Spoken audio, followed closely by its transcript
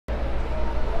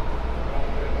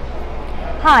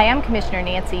Hi, I'm Commissioner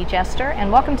Nancy Jester,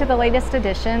 and welcome to the latest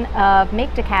edition of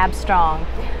Make DeKalb Strong.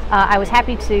 I was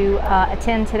happy to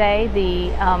attend today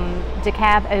the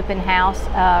DeKalb open house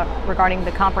regarding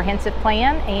the comprehensive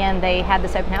plan, and they had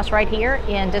this open house right here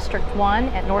in District 1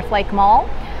 at North Lake Mall.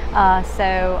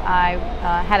 So I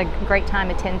had a great time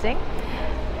attending.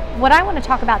 What I want to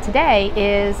talk about today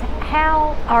is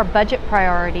how our budget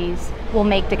priorities will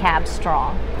make DeKalb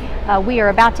strong. We are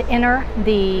about to enter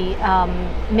the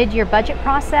mid-year budget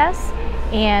process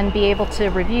and be able to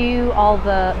review all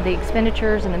the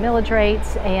expenditures and the millage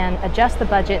rates and adjust the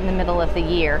budget in the middle of the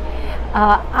year.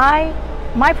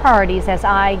 My priorities as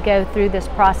I go through this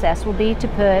process will be to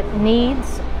put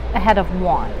needs ahead of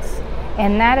wants.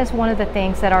 And that is one of the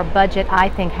things that our budget, I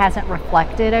think, hasn't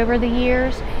reflected over the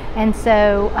years. And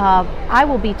so I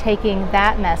will be taking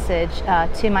that message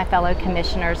to my fellow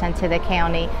commissioners and to the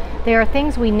county. There are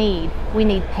things we need. We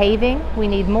need paving, we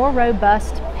need more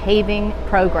robust paving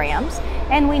programs,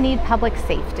 and we need public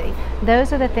safety.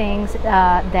 Those are the things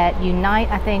that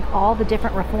unite, I think, all the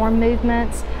different reform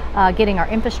movements, getting our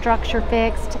infrastructure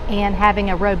fixed and having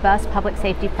a robust public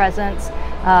safety presence,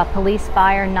 police,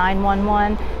 fire,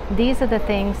 911. These are the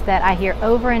things that I hear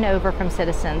over and over from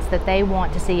citizens that they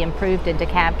want to see improved in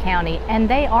DeKalb County, and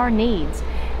they are needs.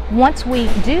 Once we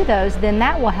do those, then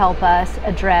that will help us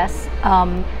address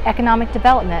economic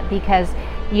development, because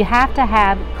you have to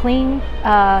have clean,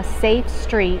 safe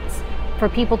streets for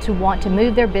people to want to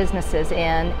move their businesses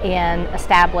in and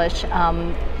establish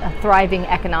thriving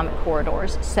economic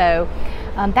corridors. So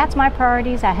that's my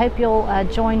priorities. I hope you'll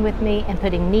join with me in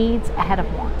putting needs ahead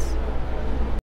of wants.